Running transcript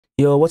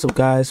Yo, what's up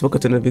guys, welcome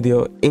to another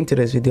video. In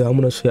today's video I'm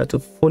going to show you how to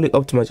fully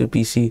optimize your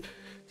PC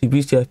to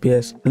boost your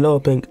FPS, lower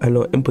ping and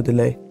lower input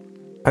delay.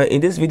 And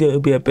in this video it'll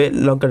be a bit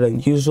longer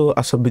than usual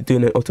as I'll be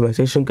doing an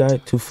optimization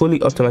guide to fully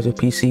optimize your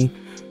PC,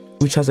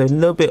 which has a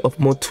little bit of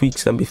more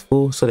tweaks than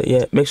before. So that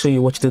yeah, make sure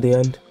you watch to the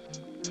end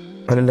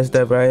and then let's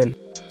dive right in.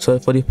 So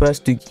for the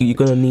first tweak, you're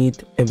going to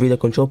need Nvidia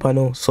control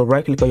panel. So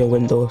right click on your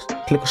Windows,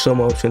 click show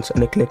more options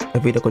and then click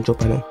Nvidia control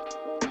panel.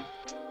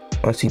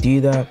 Once you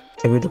do that,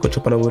 Nvidia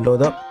control panel will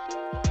load up.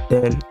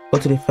 Then go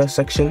to the first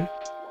section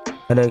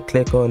and then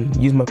click on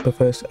use my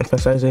preferred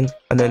emphasizing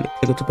and then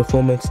click to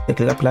performance, then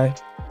click apply.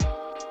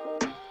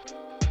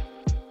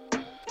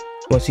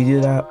 Once you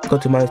do that, go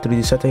to manage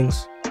 3D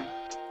settings,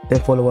 then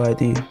follow what I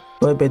do.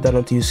 Go a bit down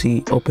until you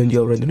see open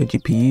your rendering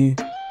GPU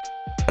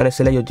and then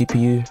select your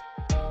GPU.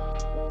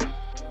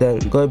 Then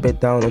go a bit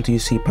down until you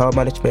see power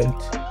management,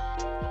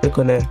 click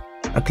on it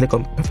and click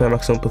on prefer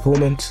maximum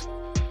performance.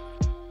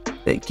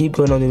 Then keep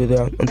going on with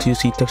that until you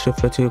see texture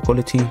filter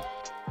quality.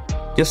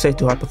 Just set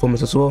to high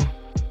performance as well.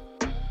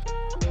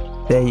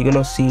 Then you're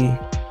gonna see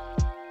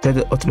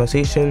the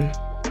optimization,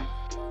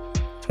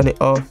 turn it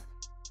off.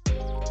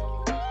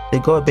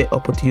 Then go a bit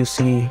up until you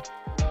see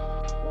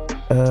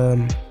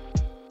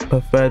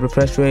preferred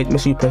refresh rate. Make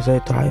sure you press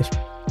it to highest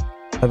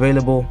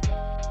available,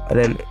 and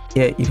then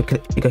yeah, you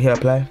can hit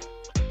apply.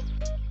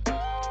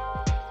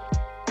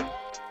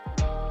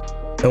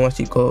 And once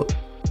you've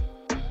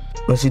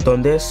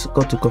done this,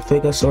 go to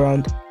configure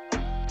surround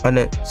and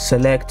then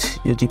select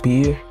your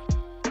GPU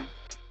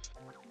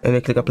and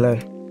then click apply.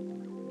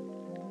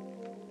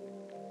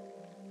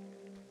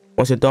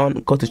 Once you're done,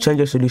 go to change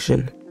your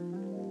solution,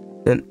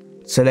 then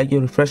select your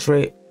refresh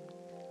rate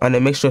and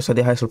then make sure it's at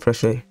the highest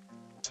refresh rate.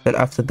 Then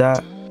after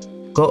that,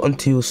 go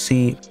until you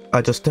see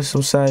adjust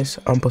decimal size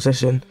and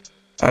position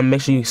and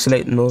make sure you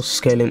select no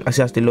scaling as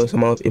it has the lowest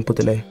amount of input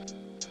delay,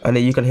 and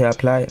then you can hit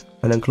apply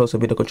and then close the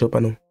video control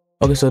panel.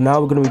 Okay, so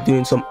now we're going to be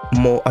doing some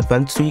more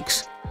advanced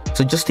tweaks.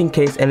 So just in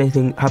case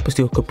anything happens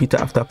to your computer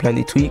after applying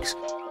the tweaks,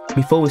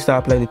 before we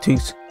start applying the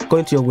tweaks, go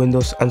into your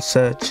Windows and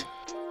search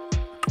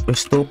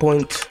restore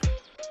point.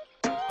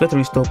 Go to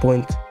restore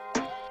point.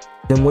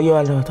 Then what you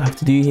have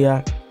to do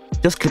here,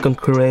 just click on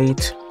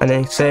create and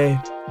then say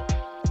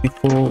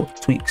before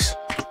tweaks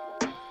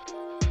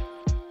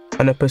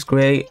and then press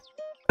create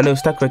and it'll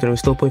start creating a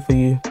restore point for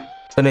you.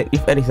 And then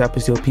if anything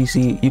happens to your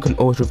PC, you can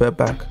always revert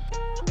back.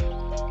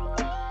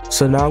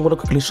 So now I'm going to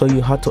quickly show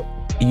you how to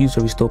use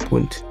a restore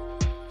point.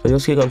 So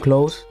just click on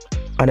close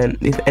and then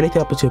if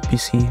anything happens to your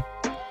PC,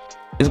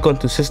 just go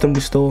to system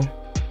restore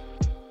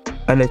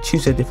and then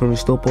choose a different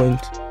restore point,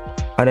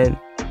 and then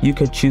you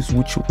can choose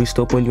which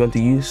restore point you want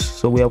to use.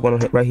 So we have one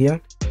right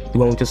here, the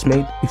one we just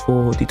made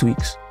before the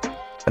tweaks,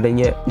 and then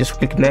yeah, just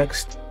click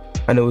next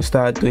and it will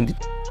start doing the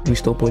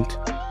restore point.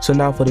 So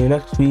now for the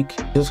next tweak,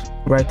 just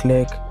right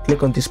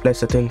click on display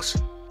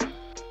settings,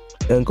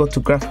 then go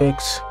to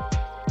graphics,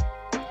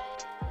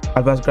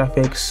 advanced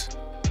graphics.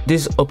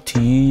 This is up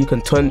to you. You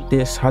can turn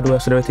this hardware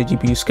accelerated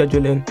GPU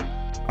scheduling.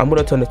 I'm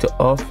gonna turn it to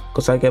off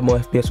because I get more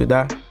FPS with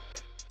that.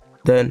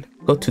 Then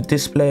go to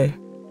display,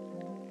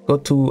 go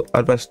to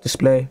advanced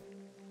display,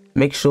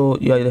 make sure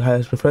you are the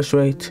highest refresh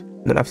rate.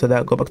 Then after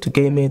that, go back to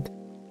game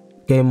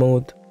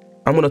mode.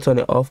 I'm gonna turn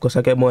it off because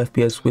I get more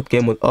FPS with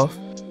game mode off.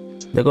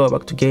 Then go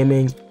back to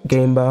gaming,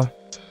 game bar,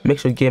 make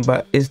sure game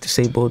bar is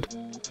disabled.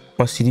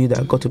 Once you do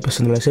that, go to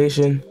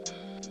personalization,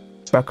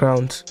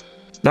 backgrounds.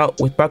 Now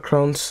with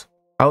backgrounds,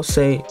 I'll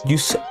say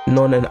use a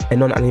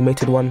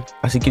non-animated one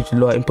as it gives you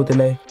lower input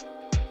delay.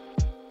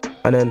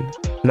 And then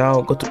now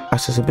go to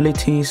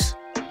accessibilities,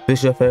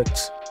 visual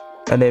effects,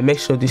 and then make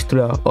sure these three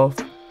are off,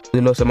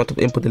 the lowest amount of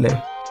input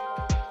delay.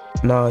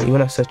 Now you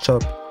want to search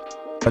up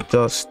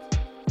adjust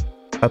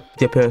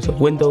the appearance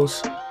of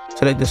windows,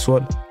 select this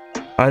one,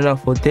 and now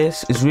for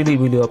this it's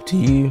really up to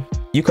you.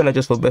 You can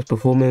adjust for best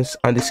performance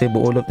and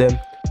disable all of them,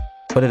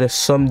 but there's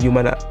some you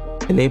might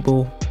not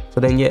enable. So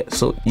then yeah,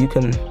 so you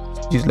can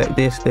use like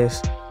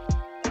this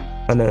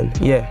and then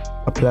yeah,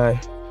 apply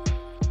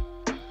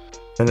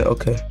and then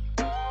okay,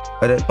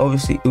 and then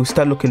obviously it will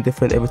start looking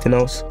different everything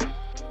else,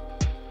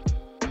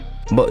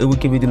 but it will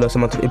give you the lowest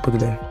amount of input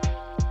delay.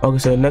 Okay,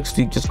 so next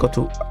week just go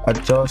to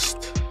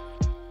adjust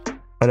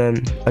and then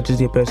adjust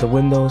the appearance of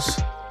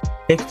windows,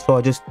 click for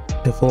adjust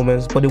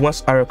performance, but the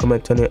ones I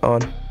recommend turning it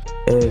on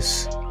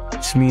is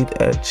smooth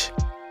edge,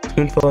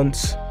 screen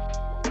fonts,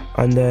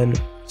 and then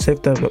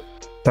save time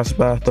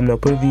taskbar, thumbnail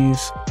previews,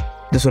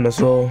 this one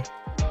as well,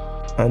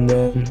 and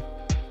then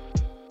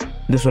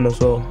this one as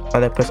well,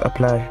 and then press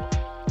apply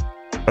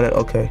and then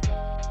okay.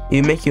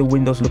 It'll make your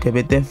windows look a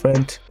bit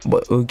different,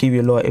 but it will give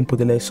you a lower input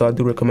delay, so I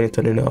do recommend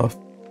turning it off.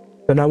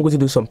 So now I'm going to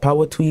do some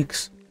power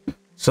tweaks.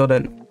 So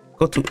then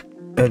go to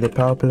the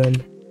power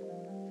plan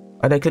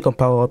and then click on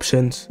power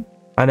options,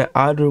 and then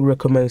I do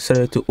recommend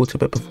setting it to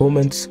ultimate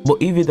performance.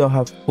 But if you don't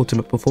have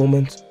ultimate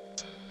performance,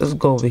 just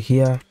go over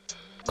here,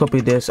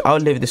 copy this. I'll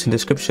leave this in the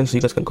description so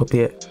you guys can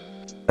copy it,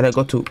 and then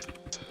go to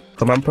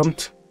command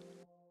prompt,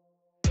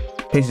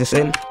 paste this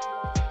in,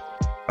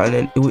 and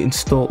then it will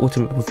install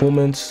ultimate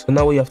performance. So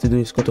now what you have to do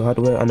is go to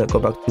hardware and then go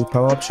back to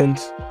power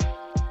options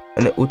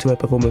and then ultimate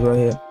performance right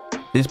here.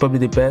 This is probably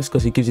the best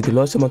because it gives you the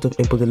lowest amount of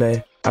input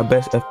delay at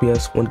best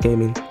FPS when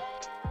gaming.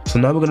 So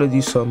now we're going to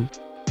do some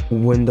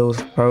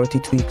Windows priority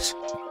tweaks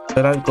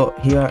that I've got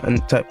here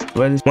and type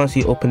Redis. Once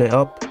you open it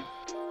up,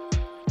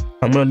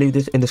 I'm going to leave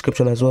this in the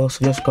description as well,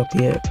 so just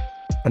copy it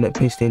and then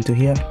paste it into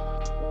here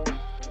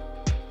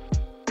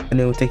and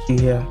it will take you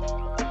here.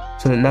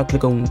 So then now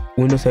click on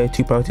Windows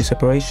 32 priority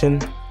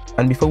separation,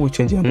 and before we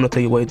change it, I'm going to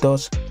tell you what it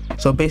does.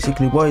 So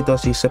basically what it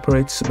does is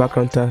separates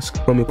background tasks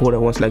from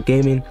important ones like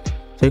gaming,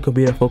 so your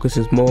computer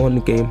focuses more on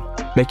the game,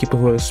 make your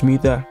performance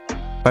smoother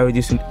by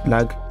reducing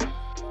lag.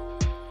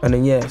 And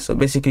then yeah, so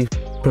basically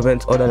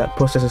prevents other like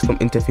processes from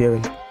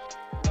interfering.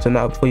 So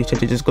now before you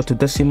change it, just go to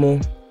decimal,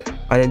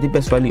 and then the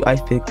best value I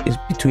think is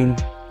between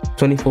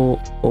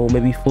 24 or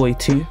maybe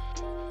 42,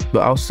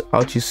 but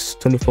I'll choose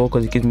 24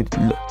 because it gives me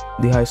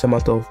the highest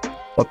amount of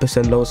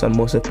 1% lows and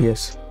most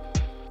FPS.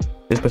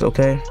 Just press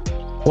OK.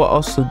 What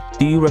also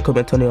do you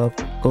recommend turning off?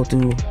 Go to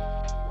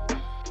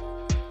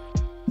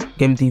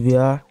Game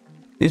DVR.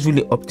 It's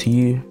really up to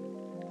you,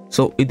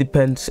 so it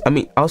depends. I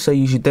mean, I'll say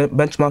you should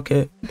benchmark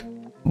it,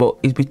 but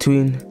it's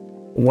between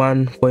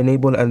 1 for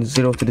enable and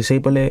 0 to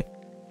disable it.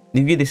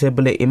 If you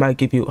disable it, it might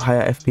give you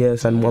higher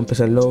FPS and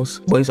 1%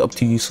 lows, but it's up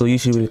to you, so you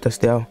should really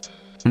test it out.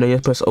 And then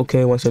just press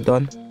OK once you're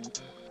done,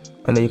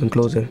 and then you can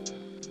close it.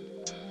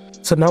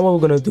 So now what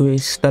we're going to do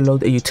is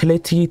download a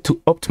utility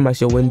to optimize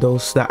your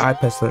windows that I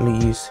personally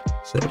use.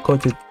 So go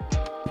to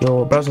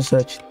your browser,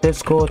 search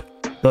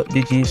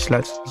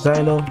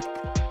discord.gg/Zylo.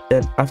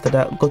 Then after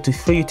that, go to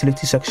free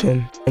utility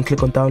section and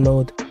click on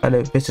download and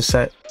then visit the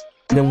site.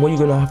 And then what you're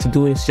going to have to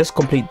do is just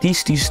complete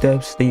these 2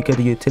 steps, then you get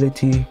the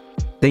utility,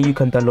 then you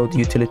can download the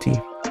utility.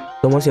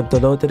 So once you've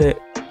downloaded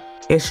it,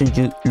 it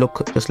should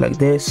look just like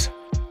this.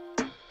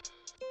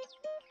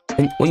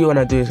 And what you want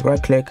to do is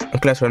right click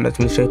and class run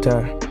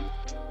administrator.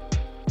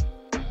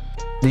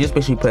 Then just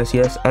make sure you press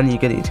yes and you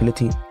get the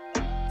utility.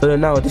 So then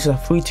now this is a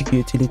free to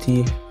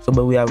utility. So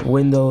but we have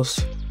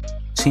Windows,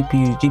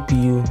 CPU,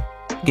 GPU,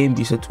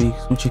 GameDVR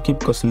Tweaks, which you keep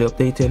constantly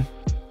updating.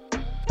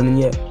 And then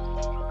yeah,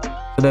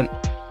 so then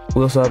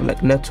we also have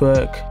like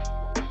network,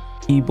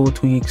 keyboard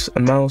tweaks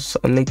and mouse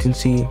and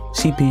latency,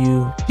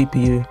 CPU,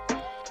 GPU.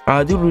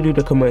 I do really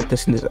recommend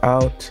testing this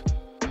out.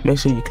 Make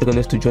sure you click on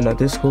this to join our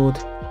Discord.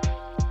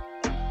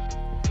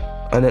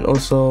 And then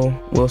also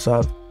we also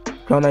have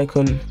crown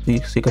icon so you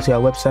can see our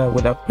website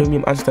with our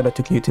premium and standard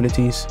tweak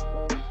utilities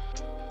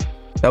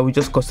that we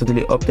just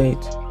constantly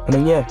update. And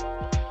then yeah, so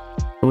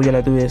what you're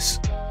gonna do is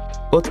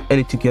go to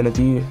any tweak you're gonna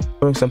do.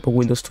 For example,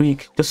 Windows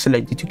tweak, just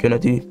select the tweak you're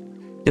gonna do,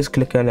 just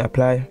click and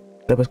apply,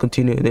 then press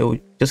continue. They will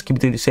just keep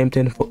doing the same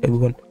thing for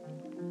everyone.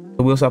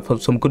 So we also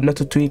have some good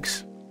network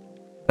tweaks,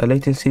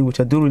 latency, which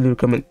I do really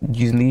recommend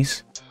using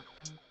these.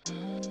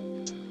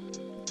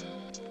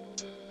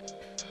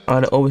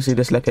 And obviously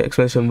there's like an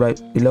explanation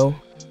right below.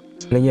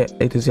 And then yeah,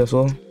 latency as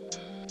well.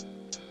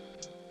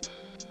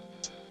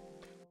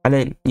 And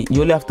then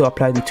you only have to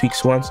apply the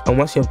tweaks once, and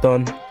once you've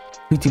done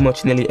pretty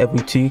much nearly every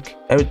tweak,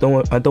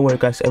 don't worry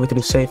guys, everything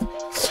is safe.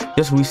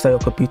 Just restart your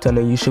computer and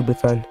then you should be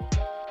fine.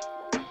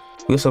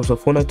 We also have some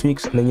Fortnite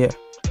tweaks, and then yeah.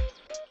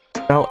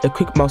 Now a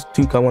quick mouse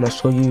tweak I want to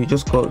show you.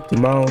 Just go to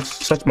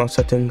mouse, search mouse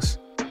settings,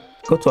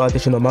 go to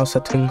additional mouse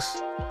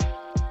settings,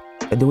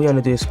 and the way you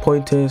want to do is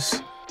pointer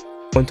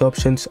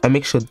options, and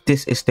make sure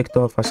this is ticked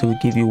off as it will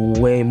give you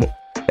way more,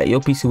 like your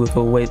PC will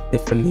feel way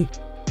differently.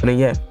 And then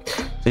yeah,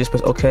 so just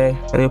press OK,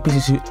 and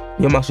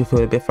your mouse will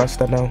feel a bit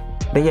faster now.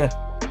 Then yeah,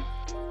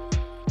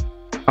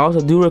 I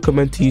also do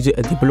recommend to use a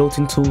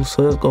debloating tool.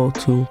 So let's go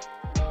to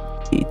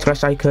the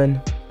trash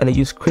icon and then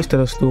use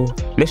crystal tool.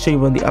 Make sure you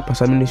run the app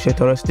as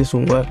administrator, or else this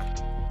won't work.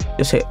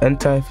 Just hit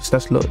enter if it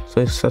starts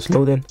so it starts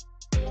loading.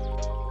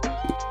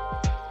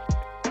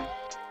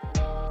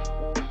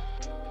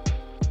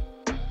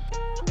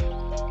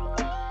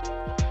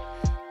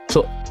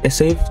 So a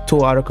safe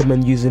tool I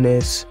recommend using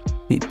is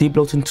the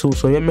debloating tool.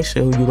 So make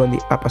sure you run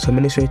the app as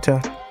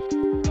administrator.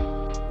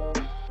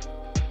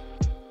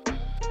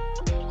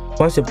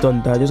 Once you've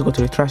done that, just go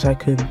to the trash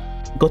icon,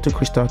 go to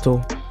crystal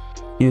tool.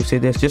 You see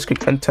this, just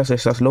click enter so it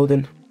starts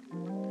loading.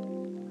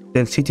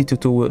 Then CT2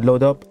 tool will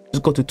load up.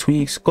 Just go to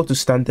tweaks, go to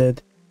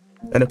standard,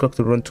 and then click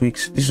to run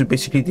tweaks. This will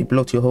basically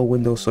debloat your whole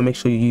Windows, so make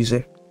sure you use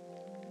it.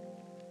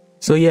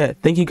 So yeah,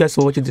 thank you guys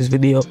for watching this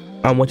video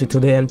and watching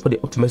till the end for the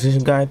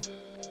optimization guide.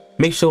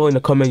 Make sure in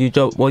the comment you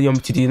drop what you want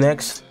me to do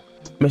next.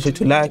 Make sure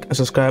to like and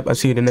subscribe, and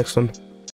see you in the next one.